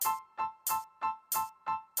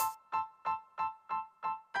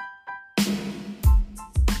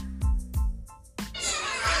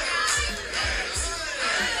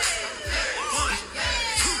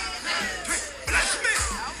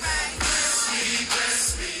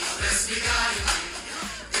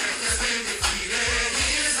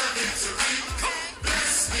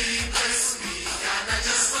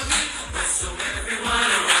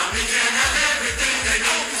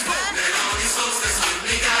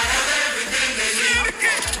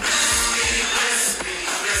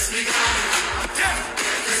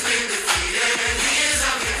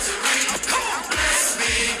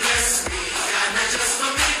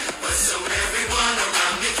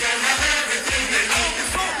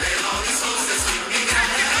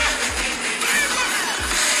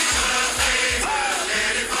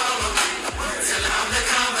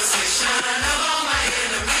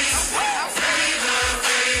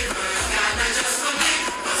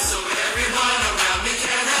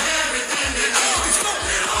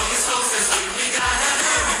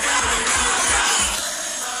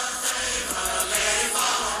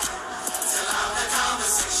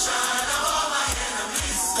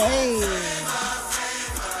Hey,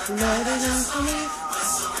 Laden for me.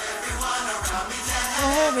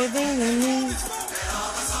 Everything I need.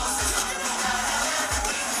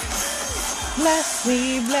 Bless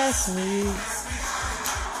me, bless me.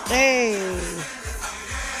 Hey.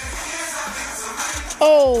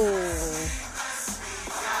 Oh.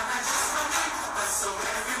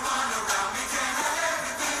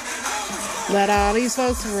 Let all these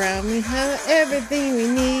folks around me have everything we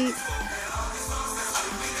need.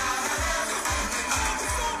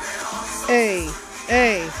 Hey,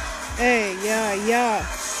 hey, hey, yeah, yeah.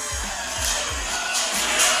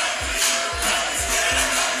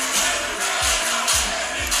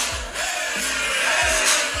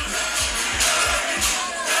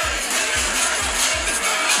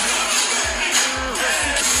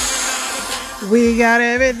 We got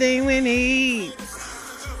everything we need.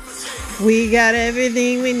 We got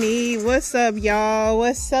everything we need. What's up, y'all?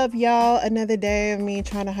 What's up, y'all? Another day of me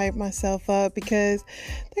trying to hype myself up because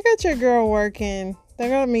they got your girl working. They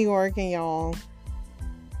got me working, y'all.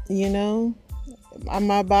 You know,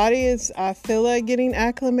 my body is, I feel like getting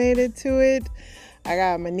acclimated to it. I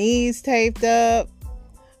got my knees taped up.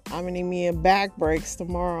 I'm gonna need me a back brace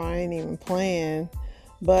tomorrow. I ain't even playing.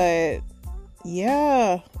 But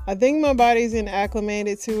yeah, I think my body's getting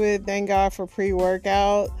acclimated to it. Thank God for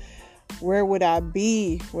pre-workout. Where would I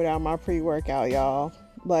be without my pre-workout, y'all?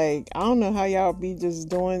 Like, I don't know how y'all be just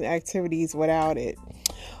doing activities without it.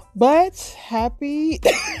 But happy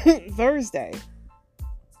Thursday,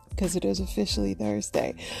 because it is officially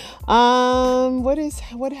Thursday.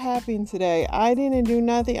 What happened today? I didn't do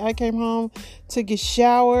nothing. I came home, took a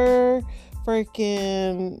shower,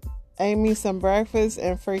 freaking ate me some breakfast,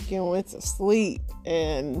 and freaking went to sleep.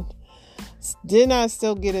 And did not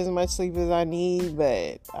still get as much sleep as I need,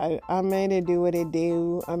 but I made it do what it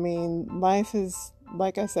do. I mean, life is,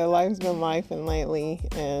 like I said, life's been lifing lately,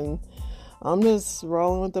 and I'm just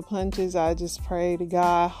rolling with the punches. I just pray to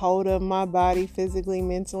God, hold up my body physically,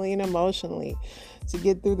 mentally, and emotionally to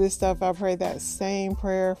get through this stuff. I pray that same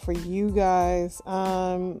prayer for you guys.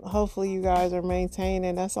 Hopefully you guys are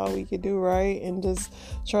maintaining. That's all we could do, right? And just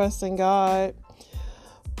trust in God.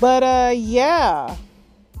 But yeah.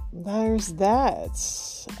 There's that.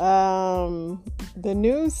 The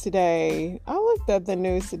news today. I looked up the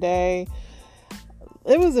news today.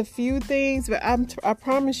 It was a few things, but I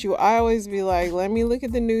promise you, I always be like, let me look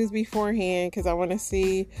at the news beforehand because I want to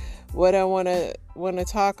see what I want to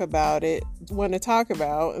talk about,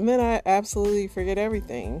 and then I absolutely forget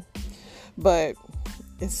everything. But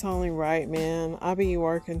it's only right, man. I be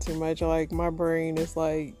working too much. Like, my brain is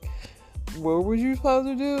like, what were you supposed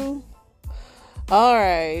to do? All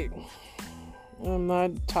right, I'm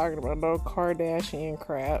not talking about no Kardashian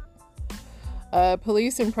crap.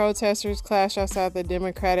 Police and protesters clashed outside the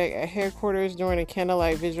Democratic headquarters during a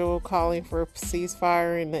candlelight vigil calling for a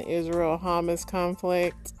ceasefire in the Israel-Hamas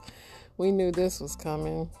conflict. We knew this was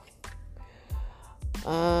coming.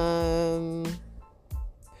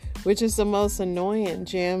 Which is the most annoying?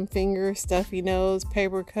 Jam finger, stuffy nose,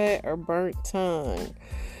 paper cut, or burnt tongue?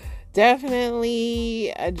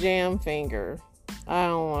 Definitely a jam finger. I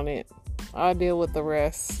don't want it. I'll deal with the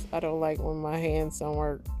rest. I don't like when my hands don't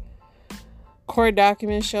work. Court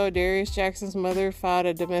documents show Darius Jackson's mother filed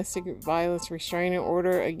a domestic violence restraining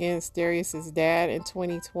order against Darius's dad in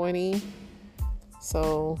 2020.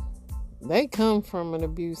 So they come from an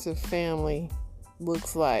abusive family,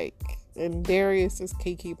 looks like. And Darius is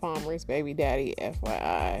Keke Palmer's baby daddy,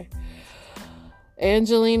 FYI.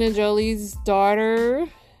 Angelina Jolie's daughter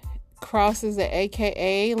crosses the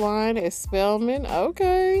AKA line as Spelman.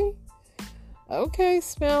 Okay,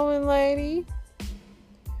 Spelman lady.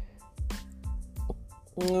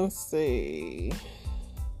 Let's see.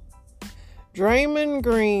 Draymond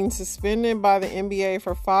Green suspended by the NBA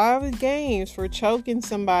for 5 games for choking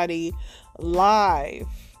somebody live.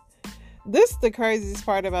 This is the craziest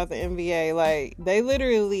part about the NBA. Like, they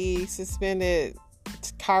literally suspended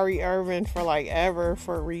Kyrie Irving for like ever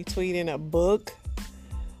for retweeting a book.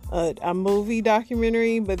 A movie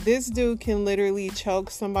documentary, but this dude can literally choke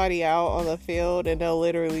somebody out on the field and they'll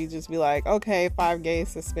literally just be like, okay, 5-game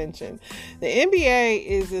suspension. The NBA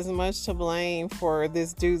is as much to blame for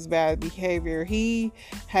this dude's bad behavior. He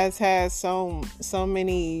has had so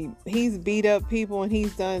many, he's beat up people, and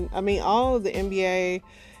he's done, I mean, all of the NBA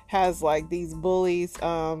has like these bullies.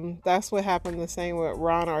 That's what happened the same with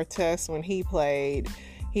Ron Artest when he played.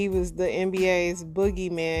 He was the NBA's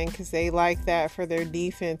boogeyman because they like that for their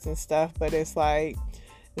defense and stuff. But it's like,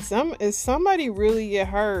 if somebody really get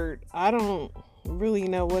hurt, I don't really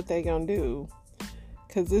know what they gonna do.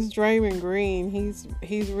 Because this Draymond Green,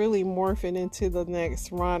 he's really morphing into the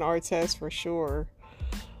next Ron Artest for sure.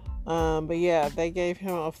 But yeah, they gave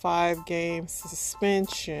him a 5-game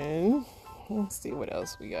suspension. Let's see what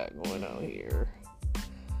else we got going on here.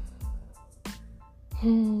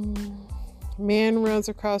 Man runs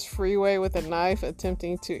across freeway with a knife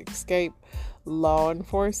attempting to escape law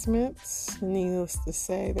enforcement. Needless to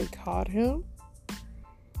say, they caught him.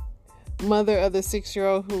 Mother of the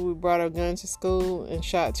 6-year-old who brought a gun to school and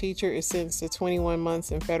shot teacher is sentenced to 21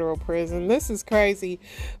 months in federal prison. This is crazy,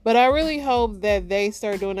 but I really hope that they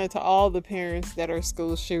start doing that to all the parents that are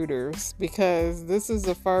school shooters, because this is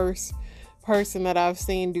the first person that I've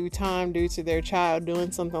seen do time due to their child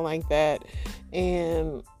doing something like that.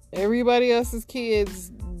 And everybody else's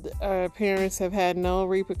kids, parents have had no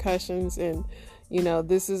repercussions. And, you know,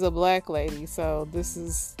 this is a black lady. So this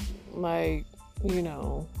is like, you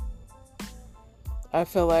know, I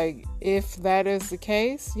feel like if that is the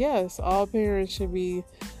case, yes, all parents should be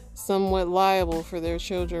somewhat liable for their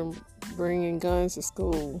children bringing guns to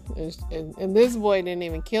school. And this boy didn't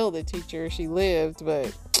even kill the teacher. She lived,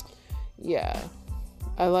 but yeah,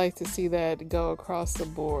 I like to see that go across the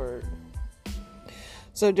board.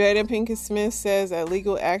 So Jada Pinkett Smith says that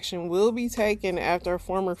legal action will be taken after a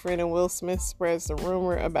former friend of Will Smith spreads the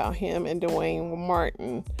rumor about him and Dwayne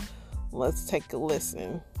Martin. Let's take a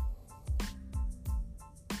listen.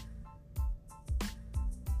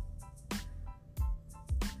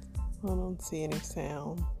 I don't see any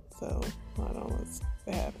sound, so I don't know what's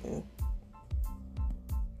happening.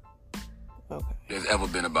 Okay. There's ever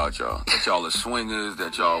been about y'all. That y'all are swingers,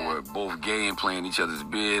 that y'all were both gay and playing each other's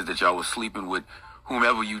biz, that y'all were sleeping with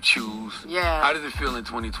whomever you choose. Yeah. How does it feel in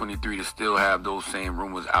 2023 to still have those same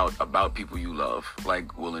rumors out about people you love,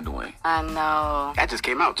 like Will and Dwayne? I know. That just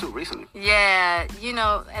came out too recently. Yeah, you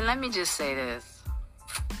know, and let me just say this.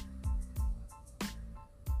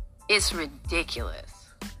 It's ridiculous,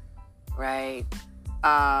 right?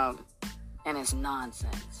 And it's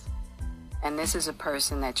nonsense. And this is a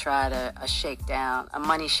person that tried a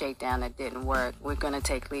money shakedown that didn't work. We're going to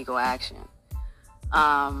take legal action.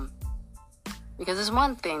 Because it's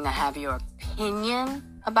one thing to have your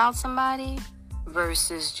opinion about somebody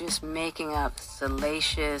versus just making up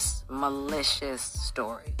salacious, malicious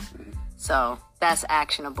stories. So that's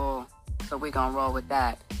actionable. So we're going to roll with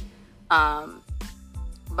that.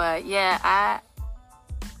 But yeah,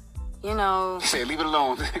 you know. Say, leave it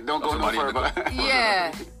alone. Don't go no further.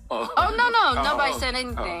 Yeah. Oh, no. Nobody said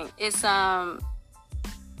anything. It's,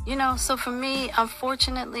 you know, so for me,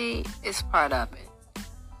 unfortunately, it's part of it.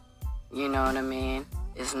 You know what I mean?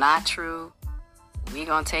 It's not true. We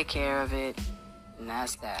gonna take care of it. And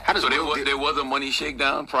that's that. So there was a money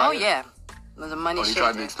shakedown prior? Oh, yeah. There was a money shakedown. He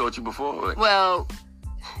tried to extort you before? Well,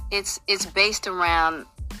 it's based around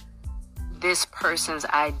this person's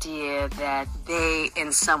idea that they,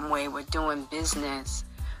 in some way, were doing business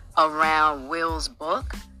around Will's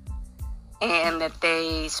book, and that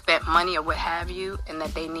they spent money or what have you, and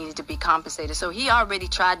that they needed to be compensated. So he already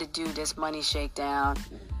tried to do this money shakedown.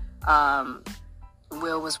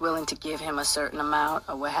 Will was willing to give him a certain amount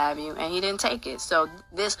or what have you, and he didn't take it. So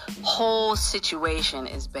this whole situation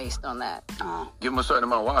is based on that. Give him a certain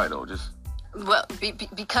amount. Why, though? Just... Well,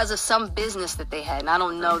 because of some business that they had. And I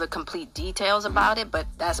don't know the complete details about it, but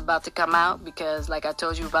that's about to come out because, like I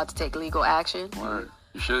told you, we're about to take legal action. Word.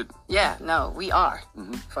 You should. Yeah, no, we are.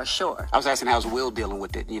 For sure. I was asking how's Will dealing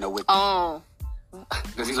with it, you know, with... Oh.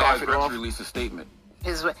 Does he saw laugh his it off? release a statement.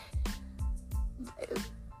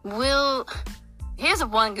 Will, here's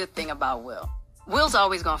one good thing about Will. Will's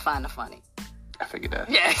always going to find the funny. I figured that.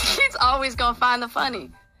 Yeah, he's always going to find the funny.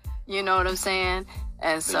 You know what I'm saying?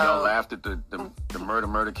 And so y'all laughed at the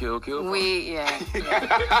murder, kill. Yeah.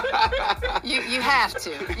 You have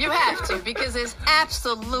to because it's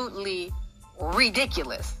absolutely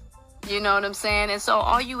ridiculous. You know what I'm saying? And so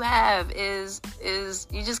all you have is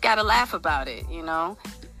you just got to laugh about it, you know?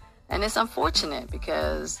 And it's unfortunate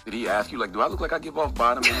because... Did he ask you, like, do I look like I give off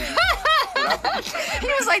bottom energy? He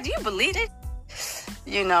was like, do you believe it?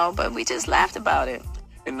 You know, but we just laughed about it.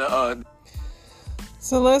 And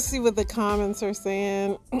So let's see what the comments are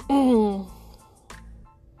saying.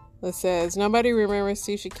 It says, nobody remembers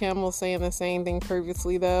Tisha Campbell saying the same thing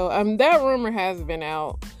previously, though. That rumor has been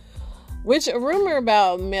out. Which, a rumor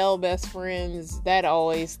about male best friends, that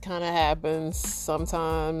always kind of happens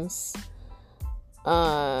sometimes.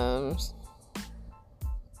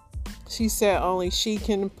 She said only she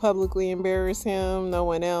can publicly embarrass him, no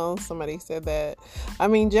one else. Somebody said that. I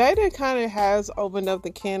mean, Jada kind of has opened up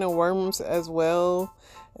the can of worms as well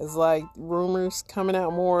as like rumors coming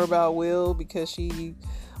out more about Will because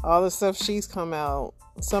all the stuff she's come out.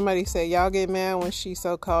 Somebody said y'all get mad when she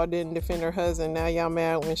so-called didn't defend her husband. Now y'all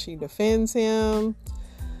mad when she defends him.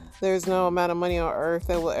 There's no amount of money on earth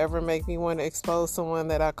that will ever make me want to expose someone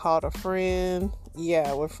that I called a friend.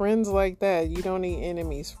 Yeah, with friends like that, you don't need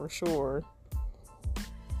enemies for sure.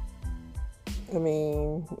 I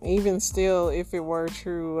mean, even still, if it were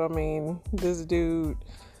true, I mean, this dude,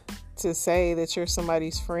 to say that you're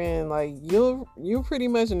somebody's friend, like, you'll pretty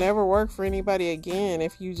much never work for anybody again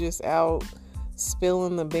if you just out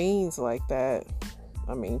spilling the beans like that.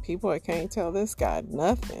 I mean, people can't tell this guy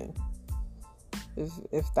nothing.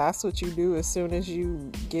 If that's what you do as soon as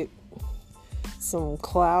you get some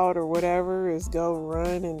clout or whatever, is go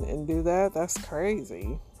run and do that, that's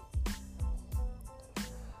crazy.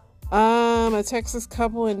 A Texas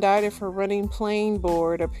couple indicted for running plain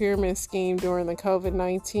board, a pyramid scheme during the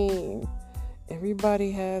COVID-19.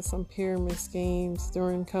 Everybody had some pyramid schemes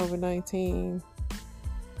during COVID-19.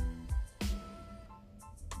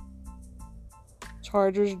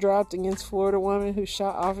 Charges dropped against Florida woman who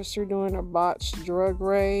shot officer during a botched drug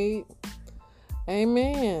raid.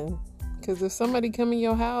 Amen. Because if somebody come in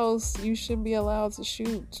your house, you should be allowed to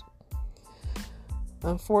shoot.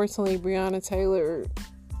 Unfortunately, Breonna Taylor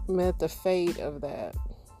met the fate of that.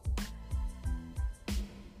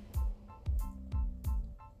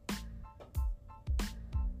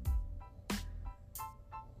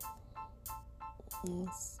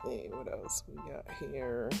 Let's see what else we got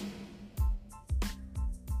here.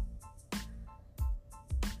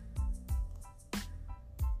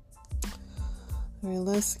 I mean,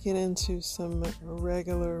 let's get into some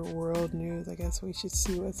regular world news. I guess we should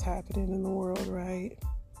see what's happening in the world, right?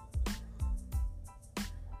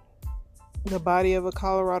 The body of a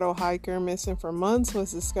Colorado hiker missing for months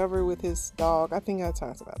was discovered with his dog. I think I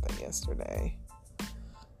talked about that yesterday.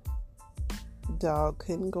 Dog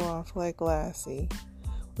couldn't go off like Lassie.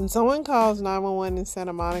 When someone calls 911 in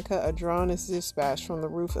Santa Monica, a drone is dispatched from the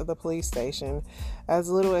roof of the police station. As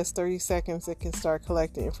little as 30 seconds, it can start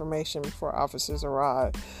collecting information before officers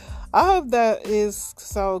arrive. I hope that is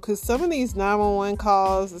so, because some of these 911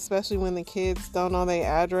 calls, especially when the kids don't know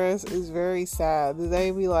their address, is very sad. They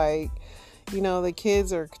be like, you know, the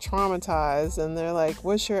kids are traumatized and they're like,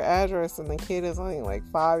 what's your address? And the kid is only like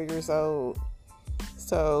 5 years old.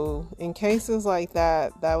 So in cases like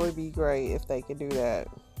that, that would be great if they could do that.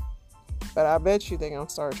 But I bet you they're going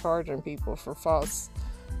to start charging people for false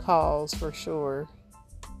calls for sure.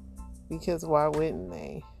 Because why wouldn't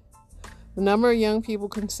they? The number of young people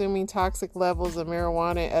consuming toxic levels of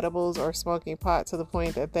marijuana, edibles, or smoking pot to the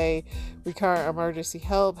point that they require emergency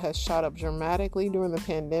help has shot up dramatically during the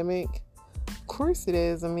pandemic. Of course it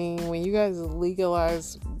is. I mean, when you guys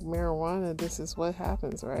legalize marijuana, this is what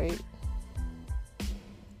happens, right?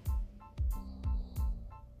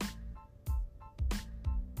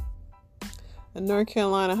 A North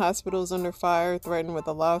Carolina hospital is under fire, threatened with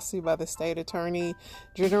a lawsuit by the state attorney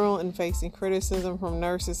general and facing criticism from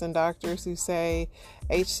nurses and doctors who say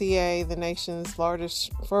HCA, the nation's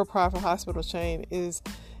largest for-profit hospital chain, is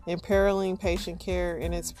imperiling patient care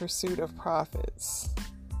in its pursuit of profits.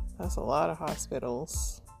 That's a lot of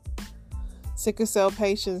hospitals. Sickle cell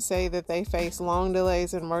patients say that they face long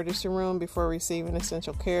delays in emergency room before receiving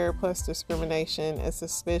essential care, plus discrimination and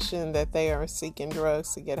suspicion that they are seeking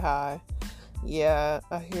drugs to get high. Yeah,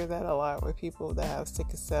 I hear that a lot with people that have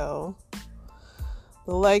sickle cell.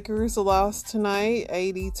 The Lakers lost tonight,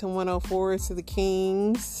 80-104 to the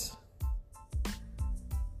Kings.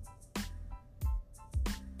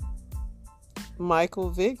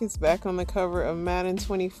 Michael Vick is back on the cover of Madden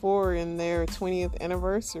 24 in their 20th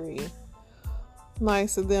anniversary.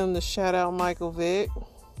 Nice of them to shout out Michael Vick.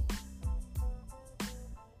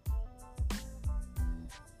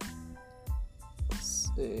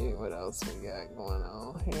 See what else we got going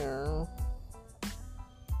on here.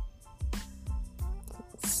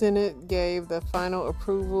 Senate gave the final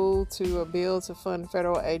approval to a bill to fund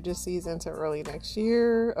federal agencies into early next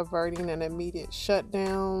year, averting an immediate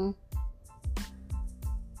shutdown.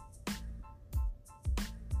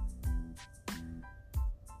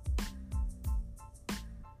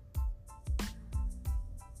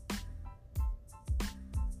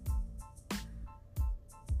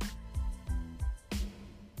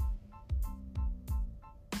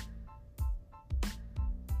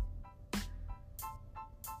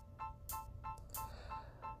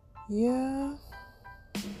 Yeah,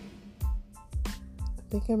 I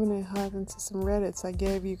think I'm gonna hop into some Reddits. I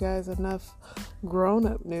gave you guys enough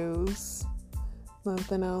grown-up news.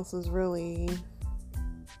 Nothing else is really,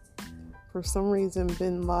 for some reason,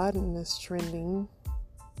 Bin Laden is trending.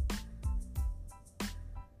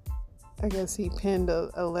 I guess he penned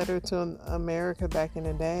a letter to America back in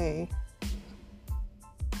the day.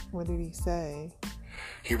 What did he say?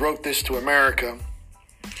 He wrote this to America.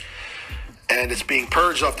 and it's being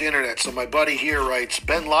purged off the internet. So my buddy here writes,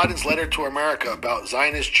 Bin Laden's letter to America about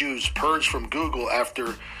Zionist Jews purged from Google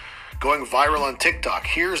after going viral on TikTok.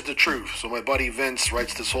 Here's the truth. So my buddy Vince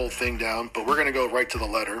writes this whole thing down, but we're going to go right to the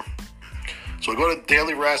letter. So go to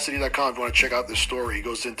dailyveracity.com if you want to check out this story. He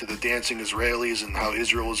goes into the dancing Israelis and how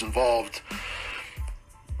Israel is involved.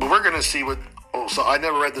 But we're going to see what... Oh, so I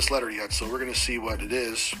never read this letter yet, so we're going to see what it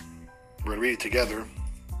is. We're going to read it together.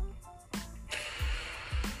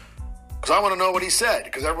 Because I want to know what he said,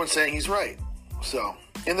 because everyone's saying he's right. So,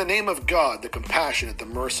 in the name of God, the compassionate, the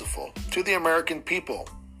merciful, to the American people.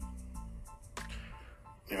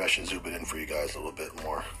 Maybe I should zoom it in for you guys a little bit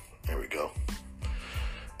more. There we go.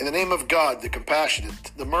 In the name of God, the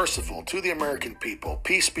compassionate, the merciful, to the American people,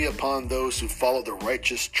 peace be upon those who follow the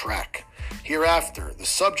righteous track. Hereafter, the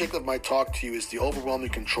subject of my talk to you is the overwhelming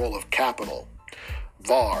control of capital,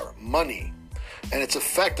 VAR, money, and its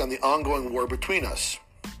effect on the ongoing war between us.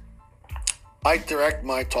 I direct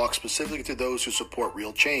my talk specifically to those who support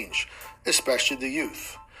real change, especially the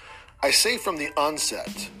youth. I say from the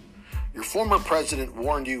onset, your former president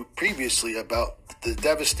warned you previously about the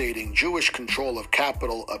devastating Jewish control of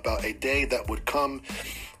capital, about a day that would come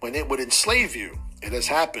when it would enslave you. It has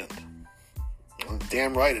happened. Well,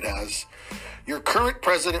 damn right it has. Your current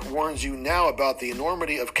president warns you now about the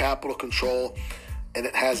enormity of capital control, and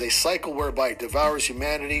it has a cycle whereby it devours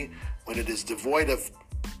humanity when it is devoid of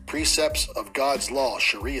precepts of God's law,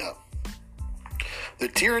 Sharia. The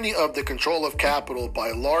tyranny of the control of capital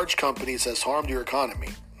by large companies has harmed your economy.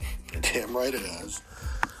 Damn right it has.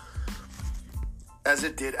 As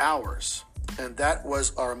it did ours. And that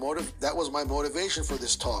was my motivation for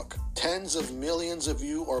this talk. Tens of millions of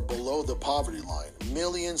you are below the poverty line.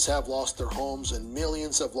 Millions have lost their homes and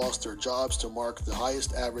millions have lost their jobs to mark the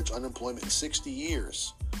highest average unemployment in 60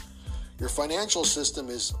 years. Your financial system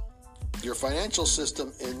in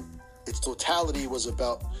its totality was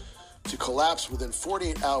about to collapse within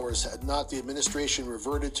 48 hours had not the administration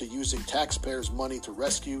reverted to using taxpayers' money to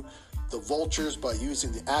rescue the vultures by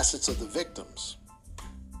using the assets of the victims.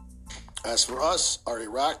 As for us, our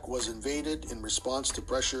Iraq was invaded in response to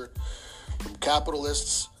pressure from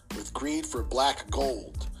capitalists with greed for black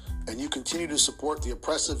gold, and you continue to support the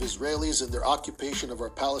oppressive Israelis in their occupation of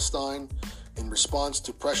our Palestine in response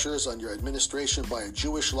to pressures on your administration by a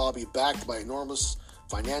Jewish lobby backed by enormous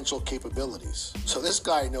financial capabilities. So this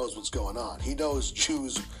guy knows what's going on. He knows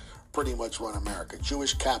Jews pretty much run America.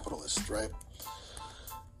 Jewish capitalists, right?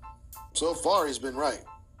 So far, he's been right.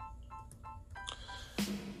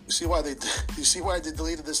 You see why they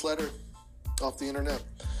deleted this letter off the internet?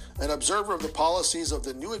 An observer of the policies of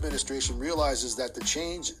the new administration realizes that the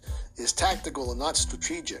change is tactical and not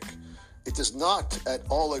strategic. It does not at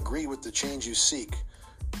all agree with the change you seek.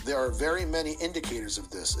 There are very many indicators of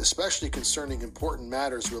this, especially concerning important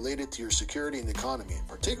matters related to your security and economy,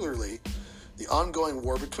 particularly the ongoing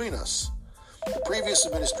war between us. The previous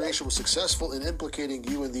administration was successful in implicating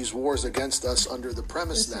you in these wars against us under the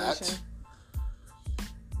premise that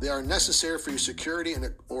they are necessary for your security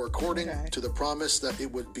or according to the promise that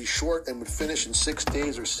it would be short and would finish in 6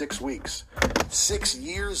 days or 6 weeks. 6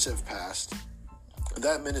 years have passed, and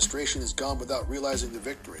that administration is gone without realizing the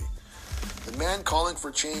victory. The man calling for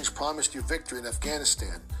change promised you victory in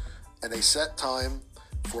Afghanistan and a set time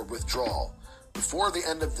for withdrawal. Before the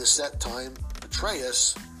end of the set time,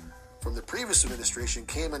 Petraeus from the previous administration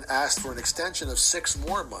came and asked for an extension of 6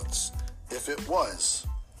 more months. If it was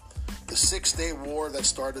the 6-day war that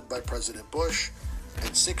started by President Bush,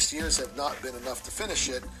 and 6 years have not been enough to finish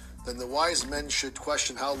it, then the wise men should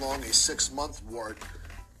question how long a 6-month war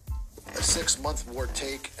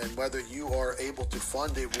take, and whether you are able to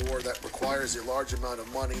fund a war that requires a large amount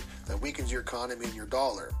of money that weakens your economy and your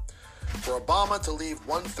dollar. For Obama to leave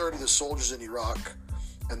 1/3 of the soldiers in Iraq,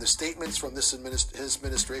 and the statements from his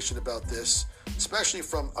administration about this, especially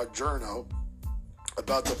from a journal,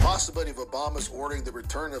 about the possibility of Obama's ordering the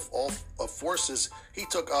return of all forces he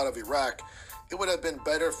took out of Iraq, it would have been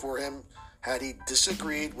better for him had he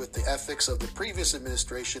disagreed with the ethics of the previous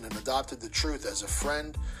administration and adopted the truth as a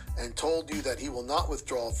friend and told you that he will not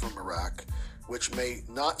withdraw from Iraq, which may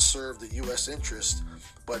not serve the U.S. interest,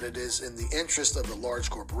 but it is in the interest of the large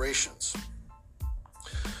corporations.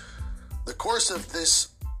 The course of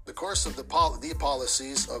the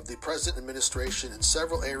policies of the present administration in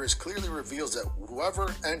several areas clearly reveals that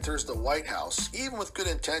whoever enters the White House, even with good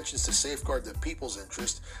intentions to safeguard the people's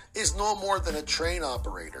interest, is no more than a train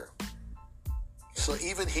operator. So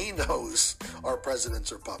even he knows our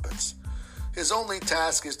presidents are puppets. His only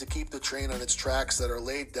task is to keep the train on its tracks that are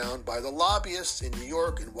laid down by the lobbyists in New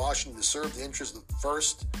York and Washington to serve the interests of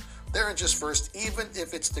their interests first, even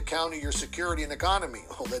if it's to counter your security and economy.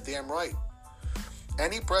 Oh, that damn right.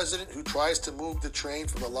 Any president who tries to move the train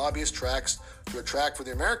from the lobbyist tracks to a track for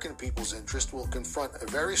the American people's interest will confront a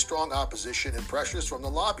very strong opposition and pressures from the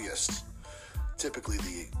lobbyists, typically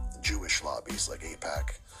the Jewish lobbies like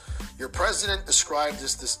AIPAC. Your president described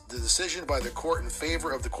the decision by the court in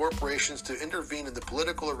favor of the corporations to intervene in the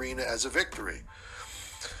political arena as a victory.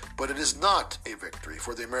 But it is not a victory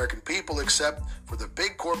for the American people except for the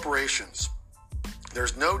big corporations.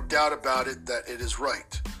 There's no doubt about it that it is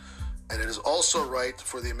right. And it is also right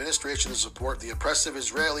for the administration to support the oppressive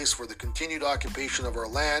Israelis for the continued occupation of our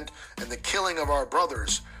land and the killing of our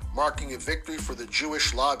brothers, marking a victory for the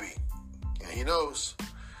Jewish lobby. And he knows.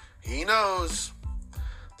 He knows.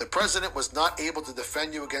 The president was not able to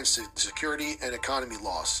defend you against security and economy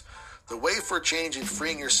loss. The way for change in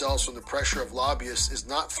freeing yourselves from the pressure of lobbyists is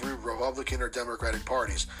not through Republican or Democratic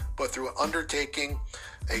parties, but through undertaking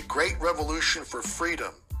a great revolution for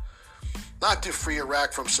freedom. Not to free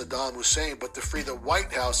Iraq from Saddam Hussein, but to free the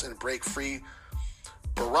White House and break free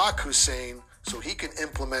Barack Hussein so he can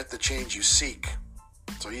implement the change you seek.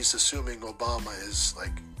 So he's assuming Obama is like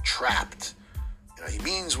trapped. You know, he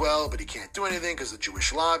means well, but he can't do anything because of the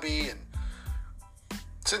Jewish lobby. And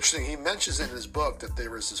it's interesting, he mentions it in his book that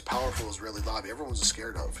there is this powerful Israeli lobby everyone's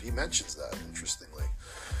scared of. He mentions that, interestingly.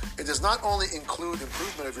 It does not only include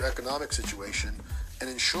improvement of your economic situation and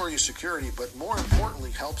ensure your security, but more importantly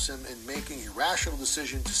helps him in making a rational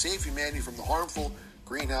decision to save humanity from the harmful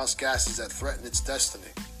greenhouse gases that threaten its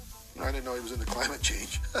destiny. I didn't know he was into climate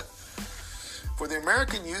change. For the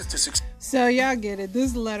American youth to succeed. So y'all get it.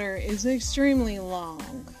 This letter is extremely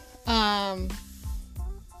long.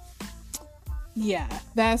 Yeah,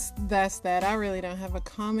 that's that. I really don't have a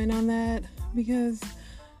comment on that because,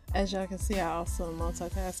 as y'all can see, I also am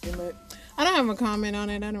multitasking, but I don't have a comment on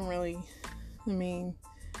it. I mean,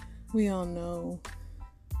 we all know.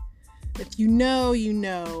 If you know, you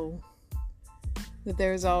know that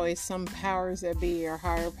there's always some powers that be or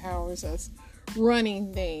higher powers that's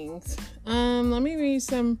running things. Let me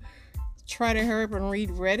try to hurry up and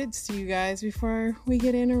read Reddits to you guys before we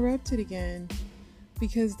get interrupted again.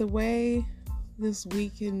 Because the way this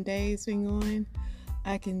week and day's been going,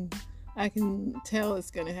 I can tell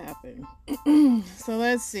it's gonna happen. So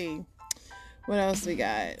let's see. What else we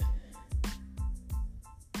got?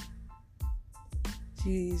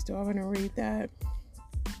 Jeez, do I want to read that?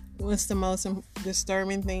 What's the most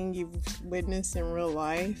disturbing thing you've witnessed in real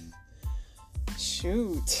life?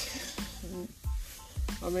 Shoot.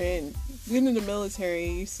 I mean, being in the military,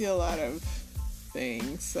 you see a lot of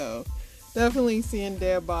things. So, definitely seeing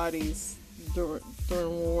dead bodies during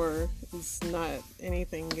war is not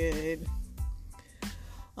anything good.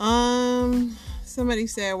 Somebody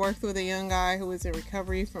said I worked with a young guy who was in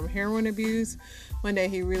recovery from heroin abuse. One day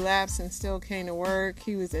he relapsed and still came to work.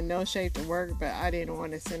 He was in no shape to work, but I didn't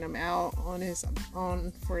want to send him out on his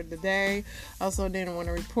own for the day. Also didn't want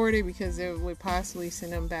to report it because it would possibly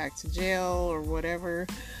send him back to jail or whatever.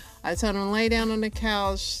 I told him to lay down on the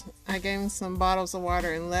couch. I gave him some bottles of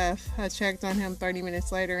water and left. I checked on him 30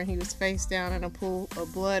 minutes later and he was face down in a pool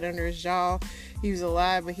of blood under his jaw. He was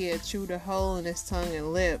alive, but he had chewed a hole in his tongue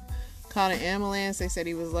and lip. Called an ambulance. They said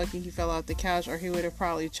he was lucky he fell off the couch or he would have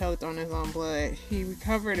probably choked on his own blood. He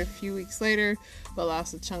recovered a few weeks later, but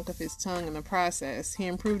lost a chunk of his tongue in the process. He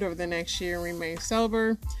improved over the next year and remained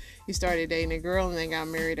sober. He started dating a girl and they got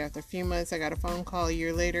married after a few months. I got a phone call a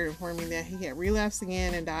year later informing that he had relapsed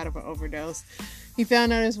again and died of an overdose. He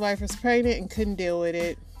found out his wife was pregnant and couldn't deal with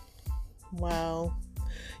it. Wow.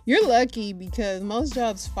 You're lucky because most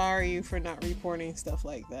jobs fire you for not reporting stuff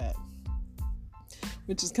like that.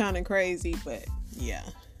 Which is kind of crazy, but yeah.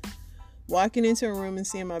 Walking into a room and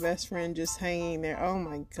seeing my best friend just hanging there. Oh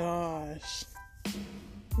my gosh.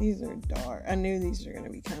 These are dark. I knew these were going to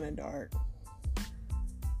be kind of dark.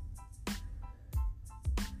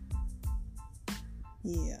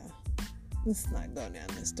 Yeah. Let's not go down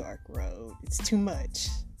this dark road. It's too much.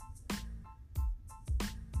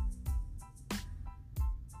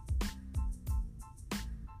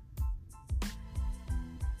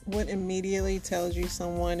 What immediately tells you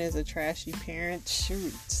someone is a trashy parent?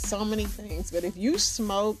 Shoot, so many things. But if you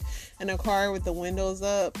smoke in a car with the windows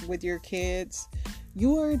up with your kids,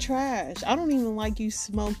 you are trash. I don't even like you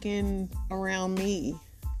smoking around me,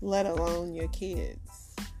 let alone your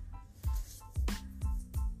kids.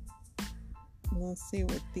 Let's see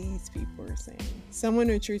what these people are saying. Someone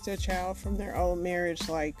who treats their child from their old marriage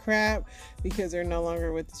like crap because they're no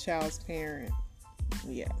longer with the child's parent.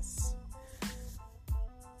 Yes.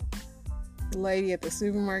 The lady at the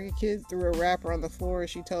supermarket kid threw a wrapper on the floor.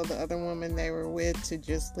 She told the other woman they were with to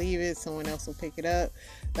just leave it. Someone else will pick it up.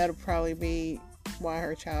 That'll probably be why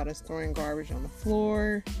her child is throwing garbage on the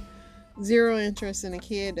floor. Zero interest in a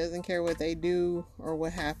kid, doesn't care what they do or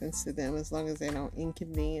what happens to them as long as they don't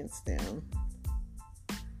inconvenience them.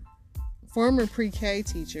 Former pre-K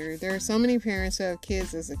teacher. There are so many parents who have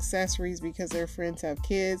kids as accessories because their friends have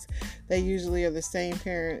kids. They usually are the same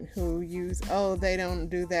parent who use, oh, they don't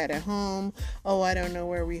do that at home. Oh, I don't know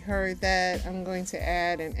where we heard that. I'm going to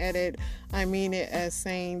add and edit. I mean it as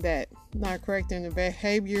saying that not correcting the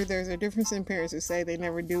behavior. There's a difference in parents who say they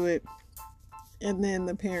never do it and then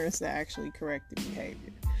the parents that actually correct the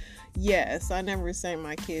behavior. Yes, I never say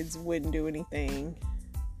my kids wouldn't do anything.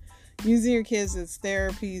 Using your kids as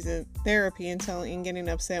therapy and telling and getting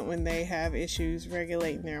upset when they have issues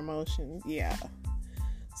regulating their emotions. Yeah.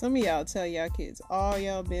 Some of y'all tell y'all kids all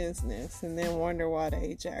y'all business and then wonder why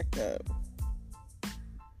they jacked up.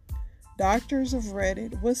 Doctors have read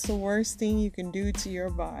it. What's the worst thing you can do to your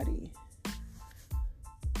body?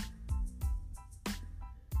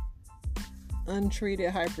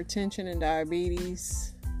 Untreated hypertension and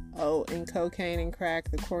diabetes. Oh, and cocaine and crack,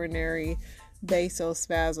 the coronary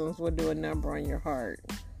vasospasms will do a number on your heart.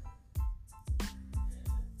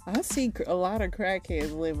 I see a lot of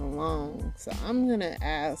crackheads living long, so I'm gonna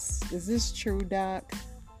ask, is this true, Doc?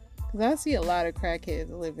 Because I see a lot of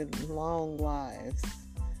crackheads living long lives.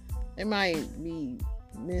 They might be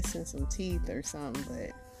missing some teeth or something,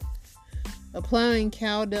 but applying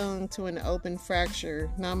cow dung to an open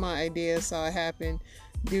fracture, not my idea, saw it happen.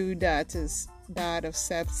 Dude died of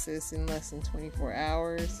sepsis in less than 24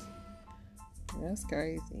 hours. That's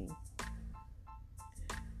crazy.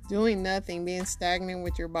 Doing nothing, being stagnant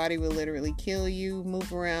with your body will literally kill you.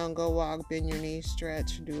 Move around, go walk, bend your knees,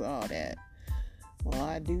 stretch, do all that. Well,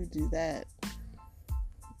 I do that.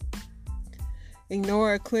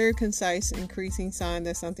 Ignore a clear, concise, increasing sign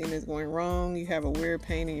that something is going wrong. You have a weird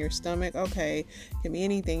pain in your stomach. Okay, can be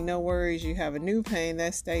anything. No worries. You have a new pain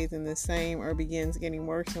that stays in the same or begins getting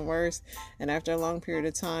worse and worse. And after a long period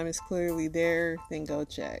of time, it's clearly there. Then go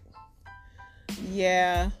check.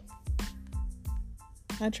 Yeah,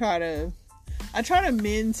 I try to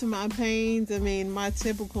mend to my pains. I mean, my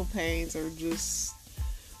typical pains are just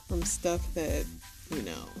from stuff that,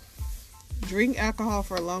 drink alcohol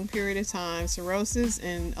for a long period of time. Cirrhosis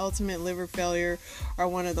and ultimate liver failure are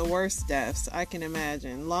one of the worst deaths I can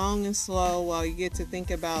imagine. Long and slow while you get to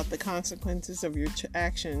think about the consequences of your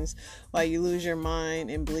actions while you lose your mind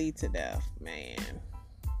and bleed to death. Man.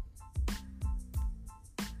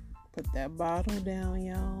 Put that bottle down,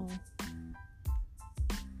 y'all.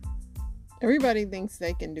 Everybody thinks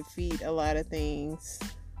they can defeat a lot of things.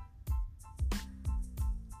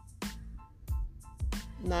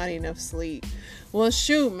 Not enough sleep. Well,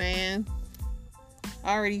 shoot, man.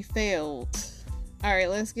 I already failed. Alright,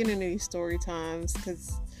 let's get into these story times.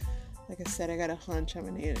 Because, like I said, I got a hunch I'm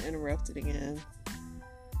going to get interrupted again.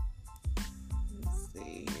 Let's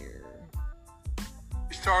see here.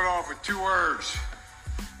 We start off with two words.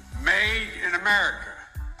 Made in America.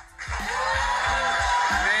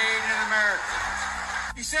 Made in America.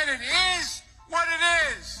 He said it is what it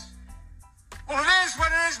is. Well, it is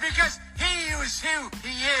what it is because he is who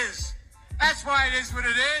he is. That's why it is what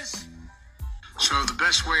it is. So the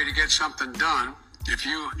best way to get something done, if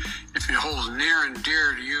it holds near and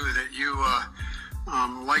dear to you that you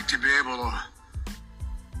like to be able to,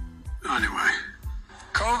 anyway.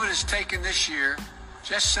 COVID has taken this year,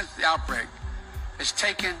 just since the outbreak, has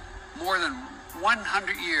taken more than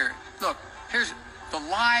 100 years. Look, here's the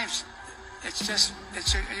lives.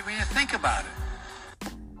 When you think about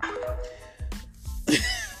it.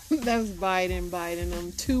 That's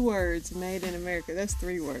Biden. 2 words, made in America. That's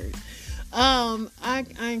 3 words. I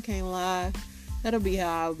can't lie. That'll be how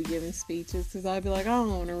I'll be giving speeches, because I'd be like, I don't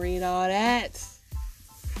want to read all that.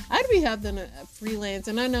 I'd be having a freelance,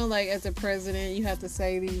 and I know, like, as a president, you have to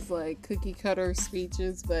say these, like, cookie cutter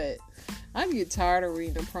speeches, but I'd get tired of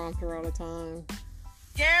reading a prompter all the time.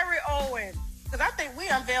 Gary Owen, because I think we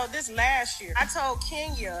unveiled this last year. I told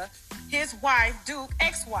Kenya, his wife, Duke,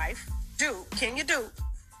 ex-wife, Kenya Duke,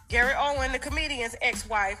 Gary Owen, the comedian's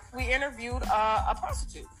ex-wife, we interviewed a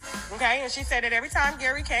prostitute, okay? And she said that every time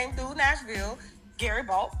Gary came through Nashville, Gary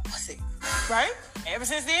bought pussy, right? Ever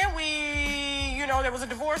since then, there was a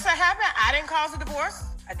divorce that happened. I didn't cause a divorce.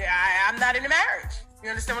 I'm not in a marriage. You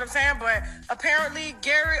understand what I'm saying? But apparently,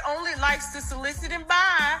 Gary only likes to solicit and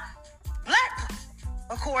buy black pussy,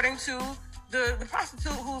 according to the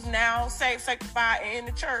prostitute who's now sanctified in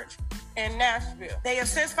the church in Nashville. They have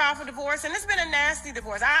since filed for divorce, and it's been a nasty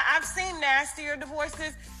divorce. I've seen nastier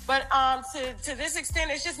divorces, but to this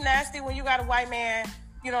extent, it's just nasty when you got a white man,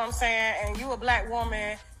 you know what I'm saying, and you a black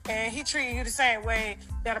woman, and he treating you the same way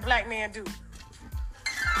that a black man do.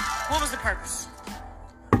 What was the purpose?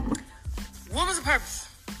 What was the purpose?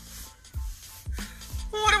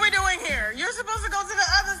 What are we doing here? You're supposed to go to the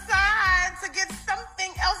other side to get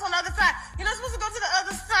something else on the other side. You're not supposed to go to the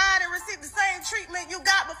other side and receive the same treatment you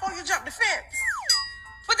got before you jumped the fence.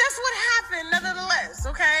 But that's what happened, nevertheless,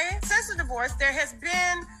 okay? Since the divorce, there has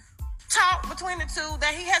been talk between the two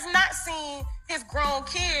that he has not seen his grown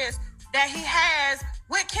kids that he has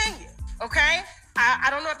with Kenya, okay? I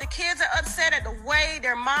don't know if the kids are upset at the way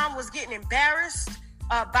their mom was getting embarrassed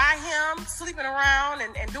by him sleeping around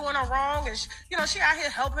and doing her wrong. And, she out here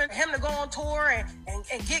helping him to go on tour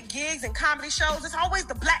and get gigs and comedy shows. It's always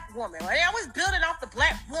the black woman. Right? They always building off the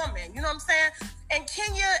black woman. You know what I'm saying? And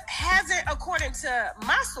Kenya hasn't, according to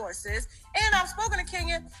my sources, and I've spoken to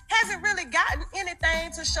Kenya, hasn't really gotten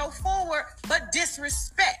anything to show forward but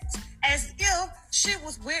disrespect. As if she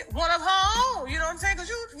was with one of her own. You know what I'm saying? Because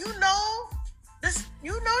you know the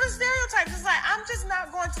stereotypes. It's like, I'm just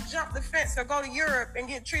not going to jump the fence or go to Europe and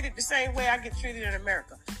get treated the same way I get treated in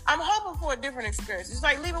America. I'm hoping for a different experience. It's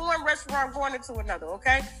like leaving one restaurant, going into another,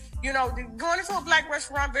 okay? Going into a black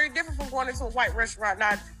restaurant, very different from going into a white restaurant.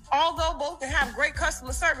 Now, although both can have great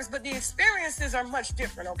customer service, but the experiences are much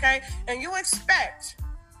different, okay? And you expect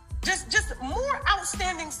just more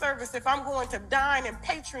outstanding service if I'm going to dine in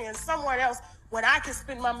Patreon somewhere else when I can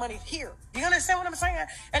spend my money here. Do you understand what I'm saying?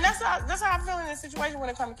 And that's how I feel in this situation when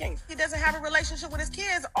it comes to King. He doesn't have a relationship with his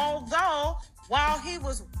kids, although while he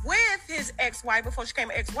was with his ex-wife, before she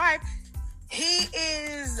became an ex-wife, he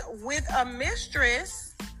is with a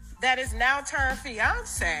mistress that is now turned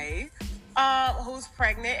fiance, who's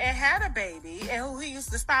pregnant and had a baby, and who he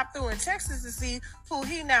used to stop through in Texas to see who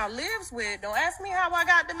he now lives with. Don't ask me how I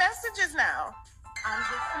got the messages now. I'm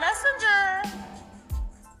just a messenger.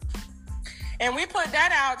 And we put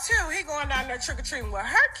that out too. He going down there trick-or-treating with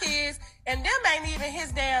her kids, and them ain't even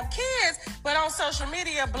his damn kids, but on social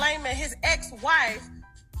media blaming his ex-wife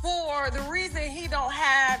for the reason he don't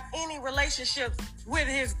have any relationship with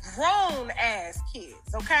his grown-ass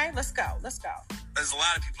kids. Okay? Let's go. As a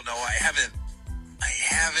lot of people know, I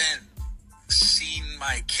haven't seen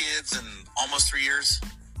my kids in almost 3 years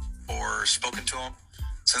or spoken to them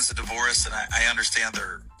since the divorce, and I understand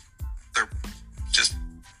they're just,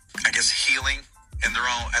 I guess, healing in their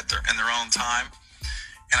own time.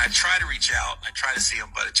 And I try to reach out, I try to see them,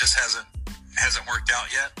 but it just hasn't worked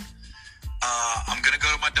out yet. I'm gonna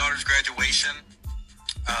go to my daughter's graduation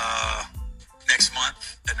next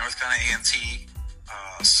month at North Carolina A&T.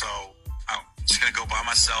 So I'm just gonna go by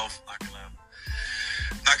myself. Not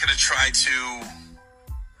gonna try to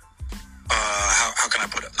how can I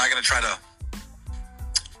put it? Not gonna try to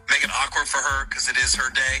make it awkward for her because it is her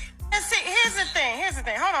day. And see, here's the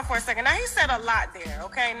thing. Hold on for a second. Now, he said a lot there,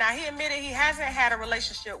 okay? Now, he admitted he hasn't had a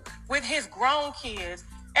relationship with his grown kids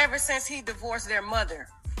ever since he divorced their mother.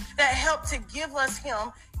 That helped to give us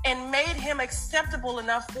him and made him acceptable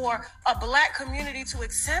enough for a black community to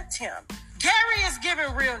accept him. Gary is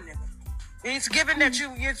giving real nigga. He's giving it's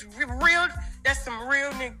real, that's some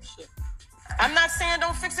real nigga shit. I'm not saying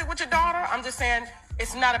don't fix it with your daughter. I'm just saying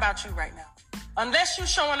it's not about you right now. Unless you're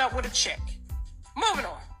showing up with a check. Moving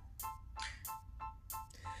on.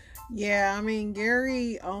 Yeah, I mean,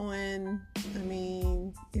 Gary Owen,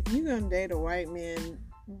 if you're going to date a white man,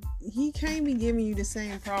 he can't be giving you the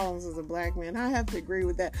same problems as a black man. I have to agree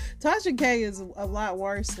with that. Tasha K is a lot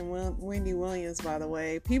worse than Wendy Williams, by the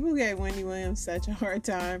way. People gave Wendy Williams such a hard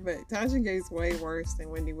time, but Tasha K is way worse than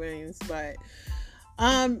Wendy Williams. But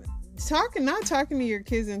not talking to your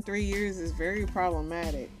kids in 3 years is very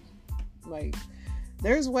problematic. Like,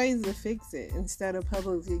 there's ways to fix it instead of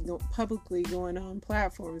publicly going on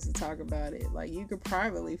platforms to talk about it. Like, you could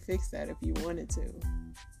privately fix that if you wanted to.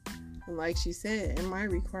 And like she said, it might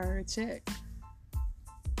require a check.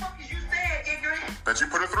 You said, ignorant. That you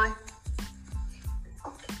put it through?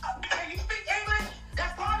 Can you speak English?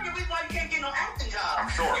 That's part of the reason why you can't get no acting job. I'm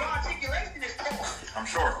sure. Your articulation is poor. I'm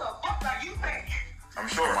sure. What the fuck are you think? I'm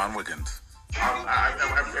sure. Come on, Wiggins.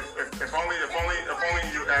 If only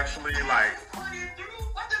you actually like. Put it through?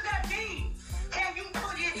 What does that mean? Can you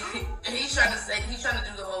put it through? He's trying to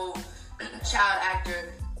do the whole child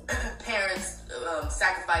actor parents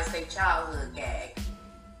sacrifice their childhood gag.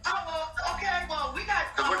 Oh, well, okay, well, we got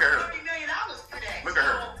Look at her. $30 million today. Look at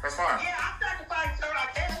her. That's fine. Yeah, I sacrificed her,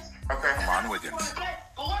 I guess. Okay. Come on, Wiggins. But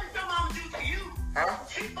what did your mama do to you? Huh?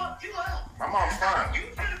 She fucked you up. My mom's fine. You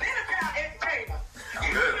should have been a child entertainer.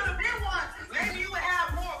 You good. should have been one. Maybe you would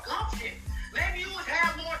have more gumption. Maybe you would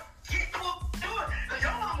have more get to it. Because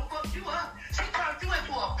your mama fucked you up. She turned you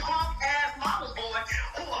into a punk-ass mama's boy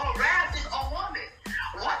who harasses a woman.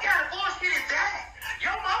 What kind of bullshit is that?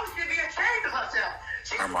 Your mama should be ashamed of herself.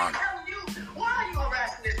 She should be telling you, why are you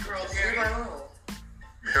harassing this girl, Jerry?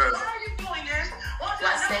 Because Why are you doing this? Why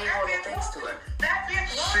say all the things to her? That bitch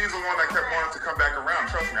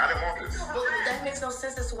trust me, I didn't want this. Well, that makes no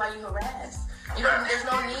sense as to why you harass. You know, there's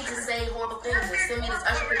no need to say horrible things and send me this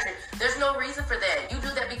Usher picture. There's no reason for that. You do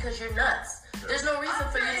that because you're nuts. There's no reason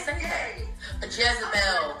for you to say that. A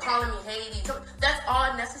Jezebel, calling me Haiti. That's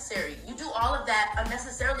all unnecessary. You do all of that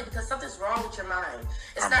unnecessarily because something's wrong with your mind.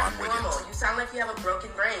 It's not normal. You sound like you have a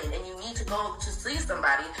broken brain and you need to go to see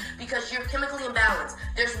somebody because you're chemically imbalanced.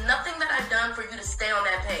 There's nothing that I've done for you to stay on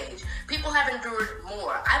that page. People have endured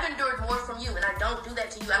more. I've endured more from you and I don't do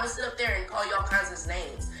that to you. I don't sit up there and call you all kinds of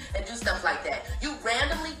names and do stuff like that. You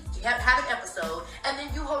randomly have an episode and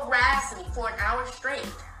then you harass me for an hour straight.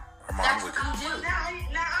 That's what you do.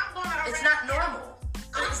 It's not normal.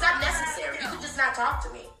 It's not necessary. You can just not talk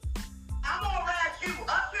to me. I'm gonna harass you.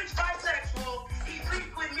 Usher's bisexual. He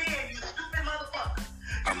sleeps with men, you stupid motherfucker.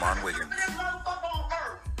 Armand Wiggins. This motherfucker on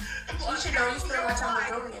earth. You should know you spend my time with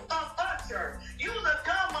Dorian. Usher. You a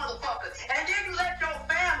dumb motherfucker. And then you let your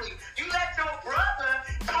family, you let your brother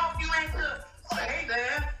talk you into, hey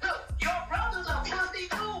man, look, your brother's a pussy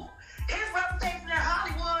too. His reputation in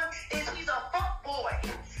Hollywood is he's a fuckboy.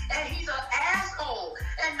 And he's an asshole.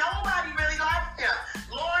 And nobody really likes him.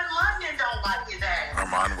 Lauren London don't like his ass.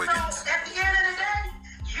 Armand Wiggins. So at the end of the day,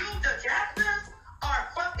 you, the Jacksons,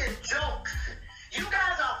 are fucking jokes. You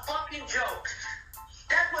guys are fucking jokes.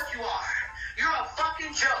 That's what you are. You're a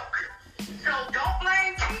fucking joke. So don't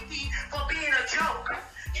blame Kiki for being a joke.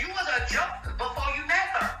 You was a joke before you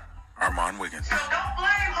met her. Armand Wiggins. So don't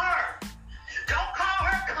blame her. Don't call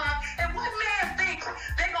her cunt. And what man thinks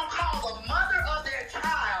they gonna call the mother of their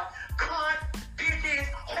child cunt, bitches,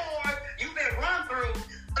 whore, you've been run through,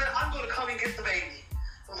 I'm gonna come and get the baby.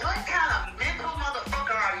 What kind of mental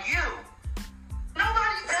motherfucker are you?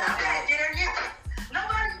 Nobody does that, Darius.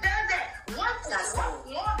 Nobody does that.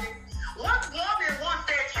 What woman wants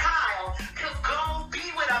their child to go be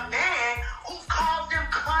with a man who calls them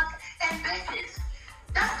cunts and bitches?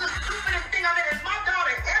 That's the stupidest thing I've ever. If my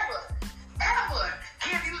daughter ever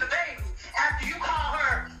give you the baby after you call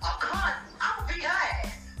her a cunt, I'm gonna beat her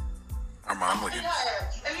ass. Armand Wiggins.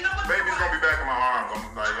 And you know what? Baby's gonna be back in my arms.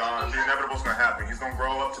 The inevitable's gonna happen. He's gonna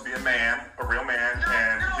grow up to be a man, a real man,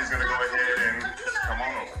 and he's gonna go ahead and just come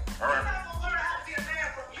on over. All right.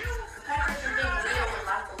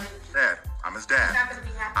 Dad, I'm his dad.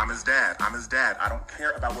 I'm his dad. I'm his dad. I don't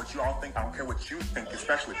care about what you all think. I don't care what you think,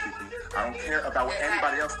 especially Kiki. I don't care about what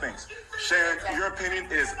anybody else thinks. Sharon, your opinion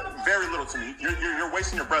is very little to me. You're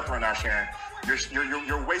wasting your breath right now, Sharon.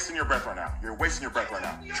 You're wasting your breath right now. You're wasting your breath right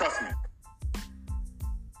now. Trust me.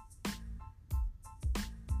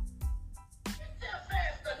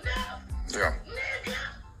 Yeah.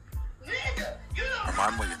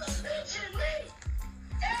 Armand Wiggins.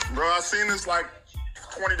 Bro, I've seen this like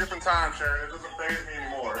 20 different times, Sharon. It doesn't faze me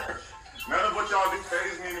anymore. None of what y'all do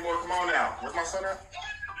faze me anymore. Come on now. Where's my son at?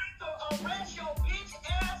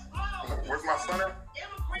 Where's my son at?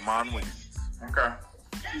 Armand Wiggins. Okay.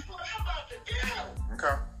 That's what I'm about to do.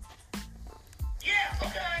 Okay. Yeah,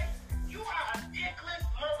 okay. You are a dickless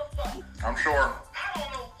motherfucker. I'm sure. I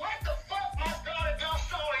don't know what the fuck my daughter done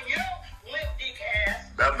showing your limp dick ass.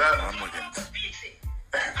 That. I'm about to fix it.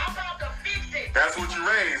 I'm about to fix it. That's what you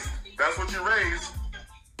raised. That's what you raised.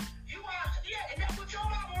 You are, yeah, and that's what your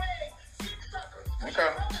mama raised. Dick suckers. Okay.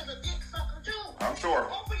 Your brother's a dick sucker too. I'm sure.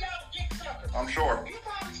 Both of y'all dick suckers. I'm sure. You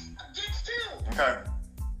probably dicks too. Okay.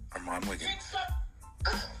 Armand Wiggins. Dick sucker.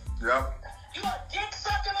 Yeah. You a dick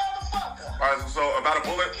sucking motherfucker. All right. So about a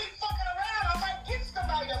bullet. You keep fucking around, I might get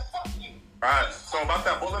somebody to fuck you. All right. So about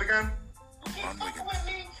that bullet again. You keep fucking with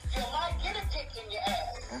me, you might get a dick in your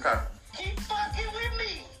ass. Okay. Keep fucking with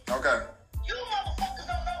me. Okay. You motherfuckers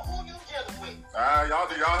don't know who you dealing with.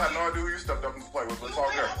 Y'all have no idea who you stepped up and play with, but it's all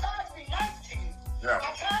good. I tried to be nice to you. Yeah.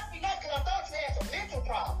 I tried to be nice because I thought you had some mental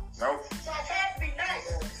problems. Nope. So I tried to be nice.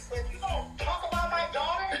 But you gonna talk about my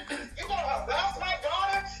daughter? You gonna harass my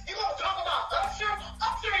daughter? You gonna talk about Usher?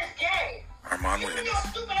 Usher is gay. Armand You and Wiggins. your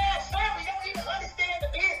stupid ass family don't even understand the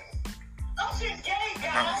business. Usher is gay,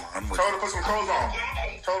 guys. Armand Told her to Wiggins. put some clothes on.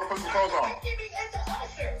 Gay. Told her to put some clothes on. You be into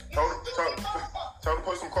Usher. You Told stupid motherfucker. her to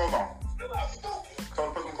put some clothes on. You are stupid.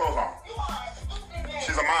 Told her to put some clothes on. You are a stupid man.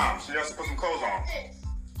 She's a mom. She has to put some clothes on.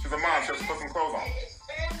 She's a mom. She has to put some clothes on. His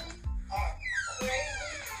family are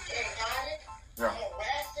crazy, chaotic, Yeah.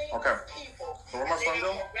 harassing Okay. people. So what my son They do?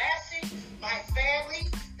 are harassing my family.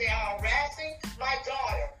 They are harassing my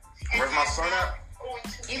daughter. And Where's my I'm son not at? going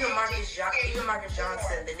to Even do Marcus, this even Marcus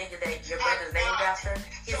Johnson, the nigga that your brother's named after,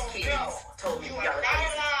 his So kids no, told me you y'all are are not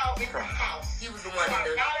crazy. allowed in the house. He was the one You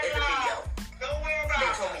are not in the video. allowed nowhere around.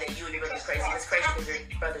 They told me that you and your brother's crazy. It's crazy because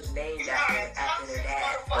your brother's named after their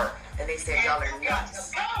dad. Right. And they said y'all are You got to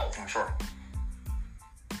nuts. go. I'm sure.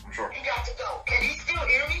 I'm sure. You got to go. Can he still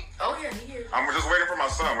hear me? Oh yeah, he hears. I'm just waiting for my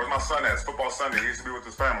son. Where's my son at? It's football Sunday. He used to be with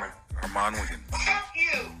his family. Armand Wiggins. Fuck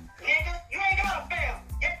you, nigga. You ain't got a family.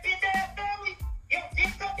 Your bitch ass family, your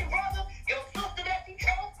dick sucking brother, your sister that you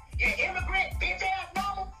chose, your immigrant bitch ass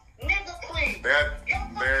mama, nigga, please. They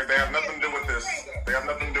have nothing to do with this. They have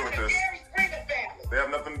nothing to do with this. They have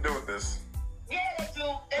nothing to do with this. Yeah, they do.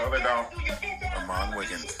 No, they don't. Armand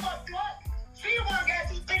Wiggins. She the one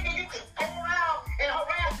got you thinking you can go around and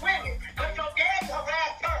harass women, but your daddy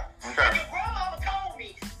harassed her. Okay. And your grandmama told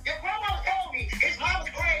me his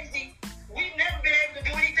mama's crazy. We've never been able to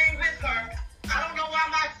do anything with her. I don't know why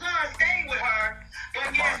my son stayed with her,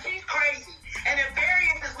 but yeah, she's crazy. And if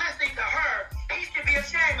Darius is listening to her, he should be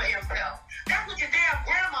ashamed of himself. That's what your damn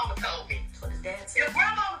grandmama told me. That's what his dad said. Your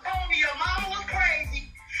grandmama told me your mama was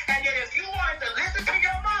crazy, and that if you wanted to listen to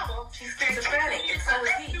your mama, She's then schizophrenic, and so is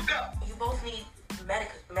let he. you go. You both need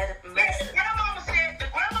medicine. The grandmama said that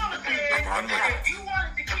if you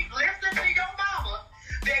wanted to keep listening to your mama,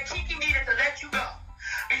 then Kiki needed to let you go.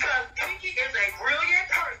 Because Kiki is a brilliant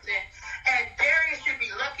person, and Darius should be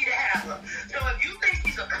lucky to have her. So if you think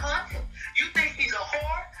she's a cunt, you think she's a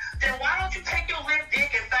whore, then why don't you take your limp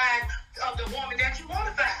dick and find the woman that you want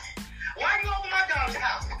to find? Why you over my daughter's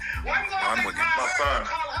house? Why you over My son.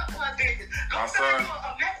 calling her cunt bitches? Go My find son. you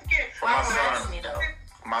a Mexican. For my harass son. me, though?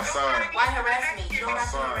 My son. Why harass me? You don't My have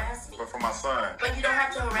to son. harass me. But for my son. But you don't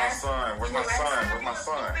have to My harass son. Where's my son? Where's my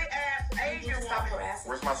son? You need to stop harassing.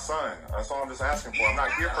 Where's my son? That's all I'm just asking for. I'm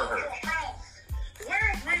not here for her.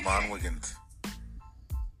 Where is Richie? Armand Wiggins.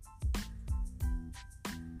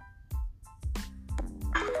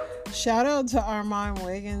 Shout out to Armand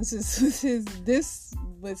Wiggins. This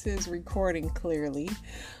was his recording, clearly.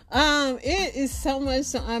 It is so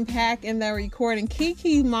much to unpack in that recording.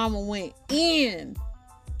 Kiki's mama went in.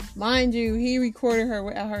 Mind you, he recorded her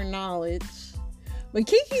without her knowledge. But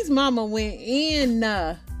Kiki's mama went in.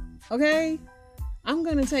 Okay? I'm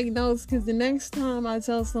going to take notes because the next time I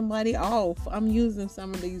tell somebody off, I'm using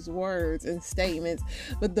some of these words and statements.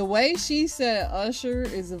 But the way she said Usher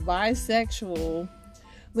is bisexual.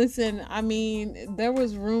 Listen, I mean, there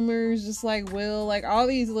was rumors just like Will, like all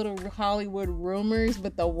these little Hollywood rumors,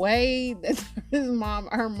 but the way that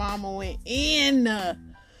her mama went in,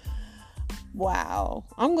 wow.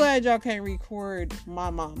 I'm glad y'all can't record my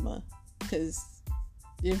mama, because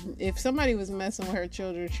if somebody was messing with her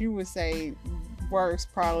children, she would say worse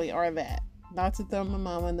probably or that. Not to throw my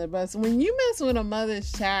mama in the bus. When you mess with a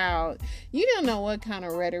mother's child, you don't know what kind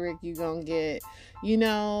of rhetoric you gonna get. You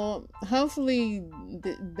know, hopefully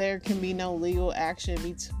there can be no legal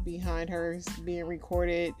action behind her being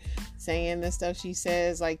recorded saying the stuff she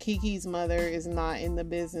says. Like, Kiki's mother is not in the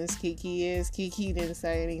business. Kiki is. Kiki didn't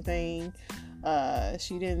say anything.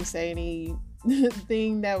 She didn't say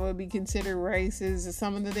anything that would be considered racist.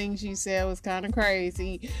 Some of the things she said was kind of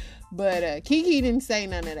crazy. But Kiki didn't say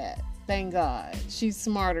none of that. Thank God. She's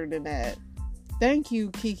smarter than that. Thank you,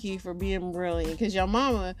 Kiki, for being brilliant. Because your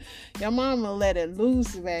mama let it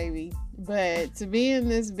loose, baby. But to be in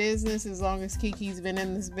this business, as long as Kiki's been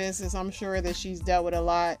in this business, I'm sure that she's dealt with a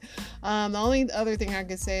lot. The only other thing I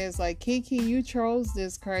could say is, like, Kiki, you chose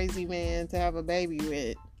this crazy man to have a baby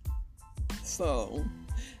with. So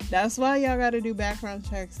that's why y'all got to do background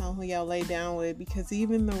checks on who y'all lay down with, because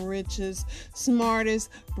even the richest, smartest,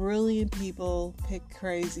 brilliant people pick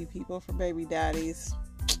crazy people for baby daddies.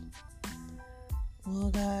 Well,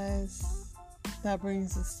 guys, that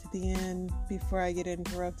brings us to the end before I get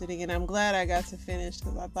interrupted again. I'm glad I got to finish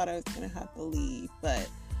because I thought I was going to have to leave, but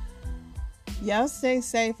y'all stay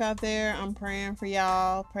safe out there. I'm praying for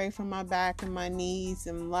y'all. Pray for my back and my knees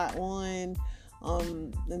and lot 1.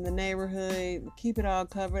 In the neighborhood, keep it all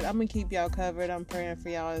covered. I'm gonna keep y'all covered. I'm praying for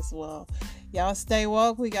y'all as well. Y'all stay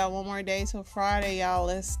woke. We got one more day till Friday, y'all.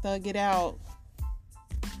 Let's thug it out.